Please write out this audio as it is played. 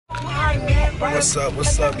What's up,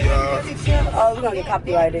 y'all? Oh, we're gonna get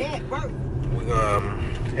copyrighted. We're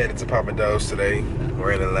headed to Pappadeaux today.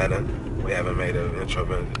 We're in Atlanta. We haven't made an intro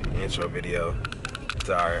video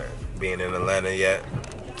to our being in Atlanta yet.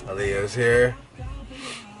 Aliyah is here.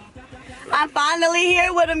 I'm finally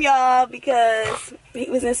here with him, y'all, because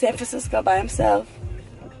he was in San Francisco by himself.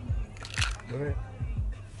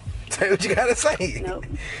 Say what you gotta say. Nope.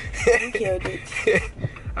 He killed it.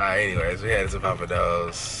 Alright, anyways, we headed to Pappadeaux.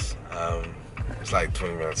 It's like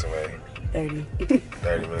 20 minutes away. 30.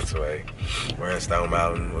 30 minutes away. We're in Stone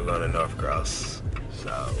Mountain. We're going to Norcross.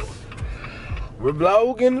 So, we're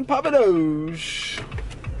vlogging Pappadeaux.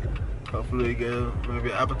 Hopefully get maybe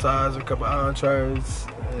an appetizer, a couple entrees.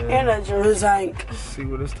 And a drink. See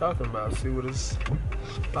what it's talking about. See what it's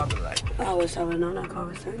popping like. I wish I would have known that car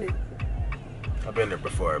was turning. I've been there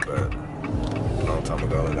before, but a long time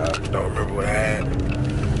ago, and I don't remember what I had.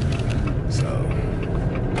 So,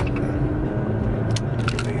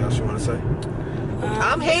 anything else you want to say?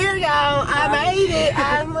 I'm here, y'all. I made it.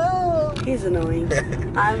 I moved. He's annoying.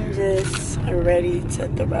 I'm just ready to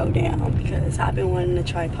throw down because I've been wanting to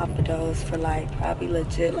try Pappadeaux for like probably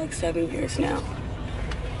legit like 7 years now.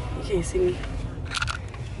 You can't see me.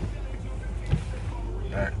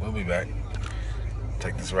 Alright, we'll be back.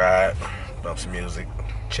 Take this ride, bump some music,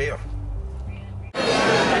 chill. Alright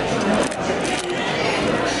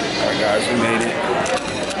guys, we made it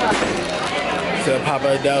to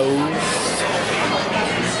Pappadeaux.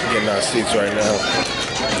 Getting our seats right now.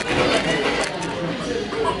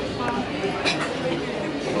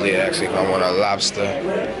 Leah actually I want a lobster.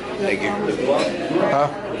 Thank you. Huh?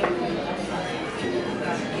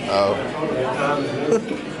 Oh.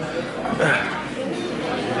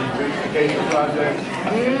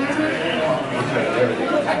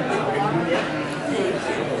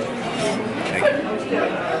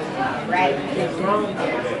 Right.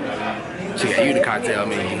 She got you the cocktail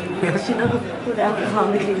menu. She knows who the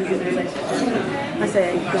alcoholic is in a relationship. I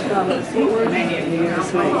said, you can call it a sweet one.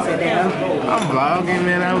 That's why you sit down. I'm vlogging,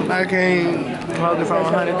 man. I can't focus on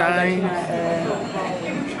 100 things.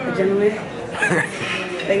 A gentleman.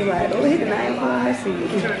 They like, oh, he denied for I see you.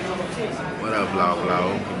 What up,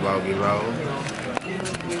 vloggy vlog?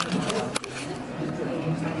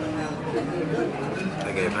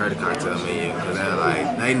 They gave her the cocktail menu because they're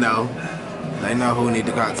like, they know who need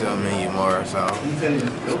the cocktail menu more, so.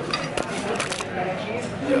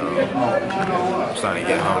 Yo, I'm starting to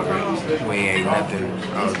get hungry. We ain't ate nothing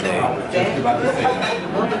all day.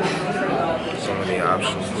 So many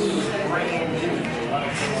options.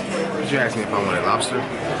 Did you ask me if I wanted lobster?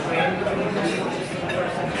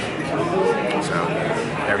 Sounds good.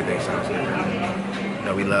 Everything sounds good. You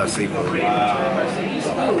know, we love seafood.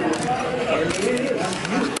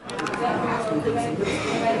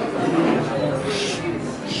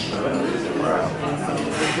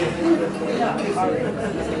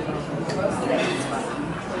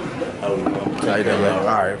 How you doing, man? All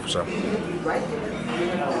right, for sure.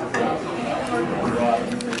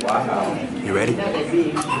 You ready?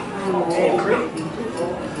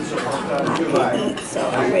 So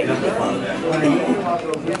I'm ready.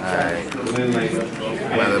 Alright. We're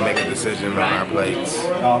about to make a decision on our plates.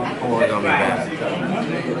 We're gonna be back.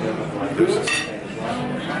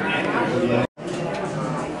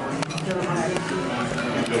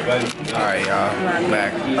 Alright, y'all,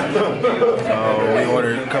 back. So we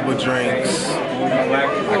ordered a couple drinks. I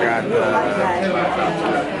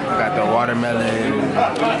got the watermelon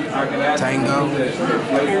tango. And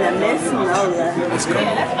the Miss Nola. It's cool.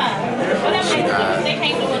 She got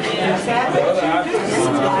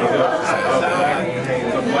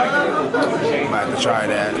about to try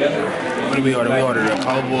that. What did we order? We ordered a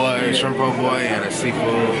po' boy, shrimp po' boy, and a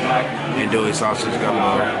seafood andouille sausage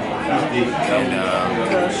gumbo. And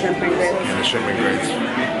the shrimp and grits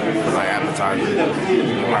for like appetizer.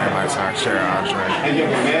 Probably might share an entree.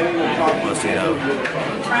 We'll see though.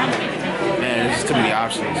 Man, there's just too many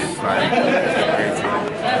options. Like, crazy.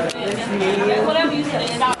 Whatever you said.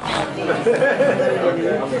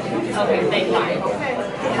 Okay, thank you.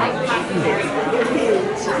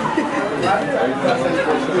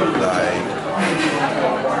 Like,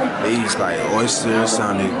 these like oysters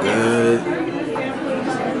sounded good.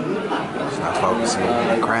 Focusing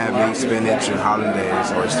on crab meat, spinach, and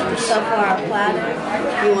hollandaise oysters. So for our platter,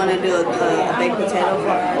 you want to do a baked potato for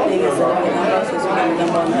our thing instead of a gumbo, since we're going to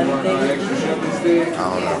gumbo on other things? I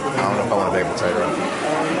don't know if I want a baked potato.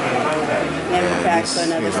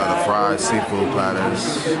 Never These are the fried seafood platters.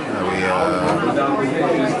 We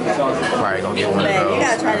probably gonna get one of those. You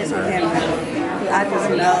gotta try this on camera. I just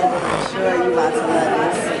know for sure you about to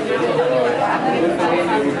love this.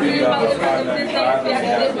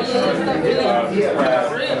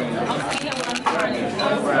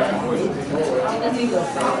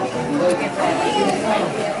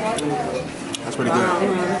 That's pretty good.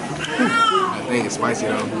 I think it's spicy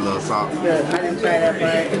though, a little salt. Good. I didn't try that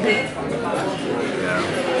part. Yeah.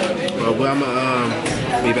 Well, I'm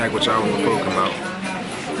gonna be back with y'all when the food come out.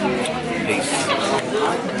 Peace.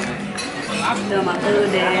 I'm doing my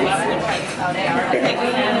food dance.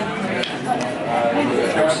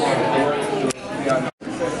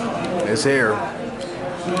 It's here.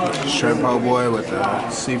 Shrimp po' boy with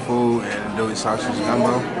seafood and Dewey sausage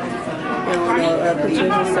gumbo. You want to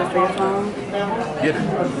pictures and stuff for your phone? Get it.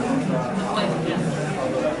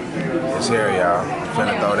 It's here, y'all.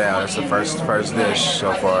 Finna throw down. It's the first dish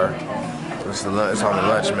so far. It's on the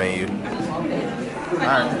lunch menu.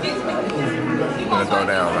 Alright. Finna throw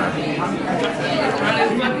down, man.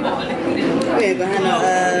 We ain't gonna have no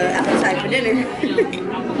appetite for dinner.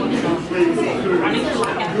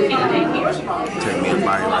 Take me a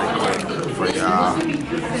bite right quick for y'all. For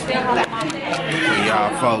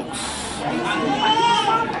y'all folks.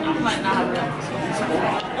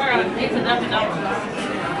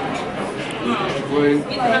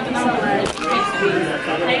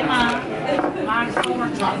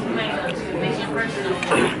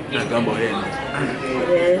 That gumbo hitting. It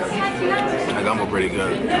is. That gumbo pretty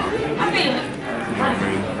good. You know what I mean?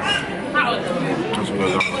 That's some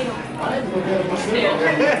good gumbo.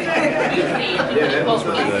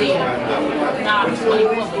 That's really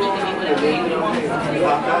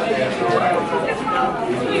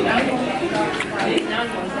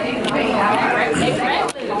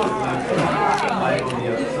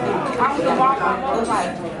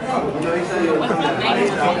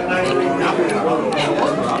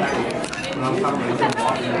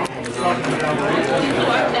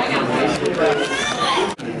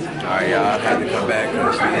Alright, y'all, I had to come back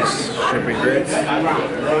because these shrimp and grits.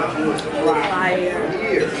 Fire.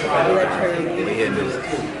 Literally. We hit this.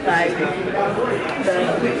 Like the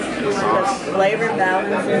flavor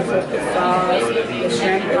balances with the sauce, the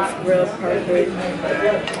shrimp is real perfect.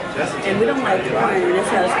 And we don't like corn, and this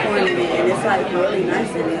has corn in it, and it's like really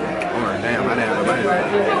nice in it. Oh, damn, I didn't have nobody.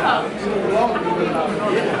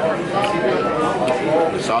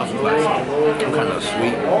 The sauce is like some kind of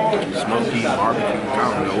sweet, smoky, barbecue. I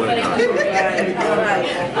don't know what it is.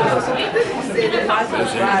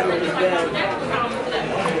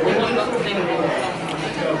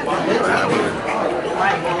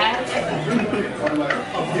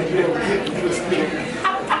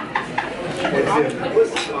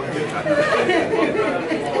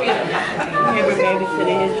 Every baby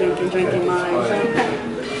sitting here drinking mine.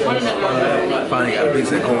 Finally got a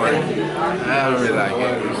piece of corn. I don't really like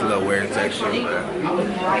it. It's a little weird texture,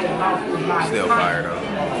 but still fire though.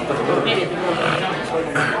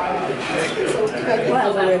 What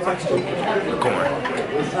has a weird texture? Corn.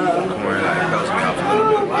 Corn like throws me off a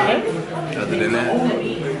little bit. Other than that,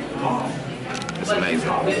 it's amazing.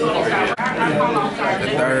 The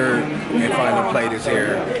third and final plate is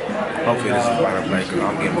here. Hopefully this is the final plate because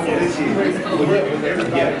I'm getting full.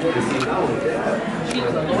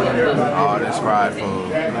 All this fried food.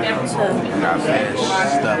 We got fish,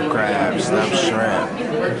 stuffed crab, stuffed shrimp,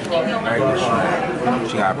 regular shrimp.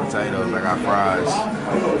 She got potatoes, I got fries.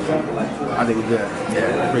 I think we're good.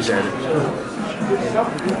 Yeah, appreciate it. You know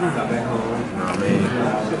what I mean?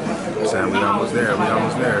 Saying we almost there, we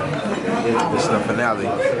almost there. This is the finale. You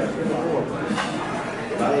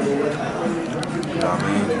know what I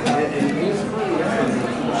mean?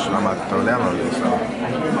 So I'm about to throw down on this, so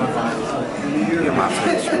get my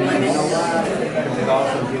fish.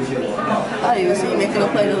 I didn't even see you making a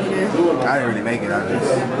plate over there. I didn't really make it, I just...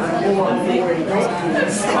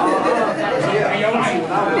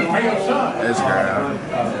 This girl.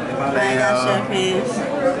 I got chef hands.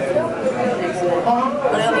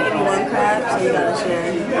 But they only give you one crab, so you gotta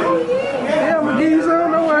share. Yeah, I'm gonna give you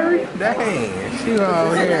some, don't worry. Dang, she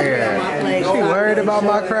over here. She worried about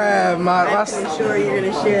my crab. I'm sure you're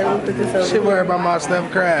gonna share. Let me put this over. She worried about my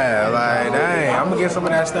stuffed crab. Like, dang, I'm gonna get some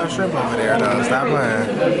of that stuffed shrimp over there, though. Stop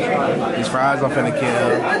playing. These fries I'm finna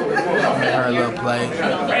kill. Her little plate.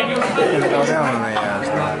 Finna throw down on their ass,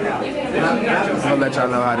 though. I'm gonna let y'all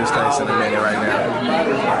know how this tastes in a minute right now.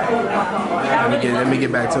 Let me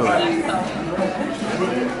get back to it.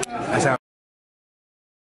 That's how.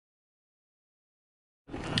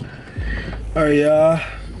 Alright, y'all.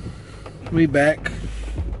 We back.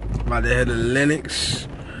 About to head to Lennox.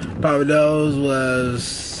 Pappadeaux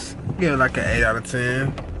was, like an 8 out of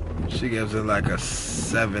 10. She gives it like a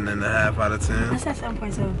 7.5 out of 10. I said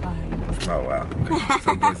 7.75. Oh wow. Okay.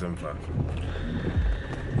 7.75.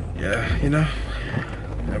 Yeah, you know.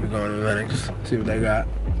 Now we going to Lennox. See what they got.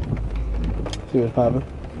 See what's poppin'.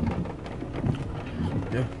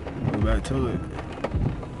 Yeah, go back to it.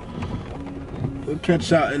 We'll catch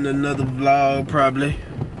y'all in another vlog probably.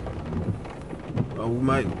 Or we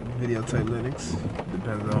might videotape Lennox.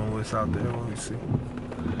 Depends on what's out there. We'll see.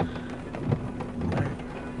 Alright.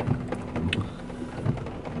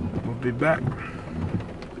 We'll be back.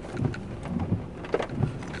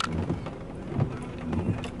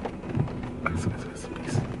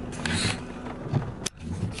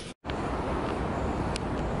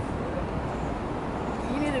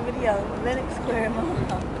 You need a video. Lennox Square Mall.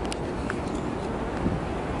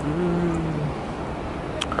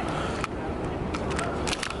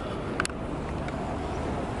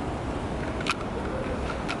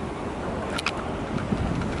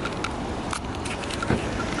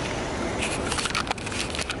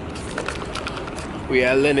 We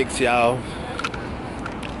at Lennox, y'all.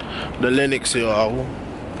 The Lennox, y'all.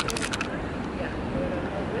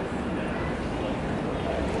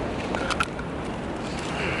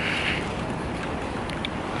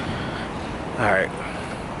 Alright.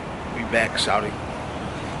 We back, shouting.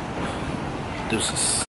 Deuces.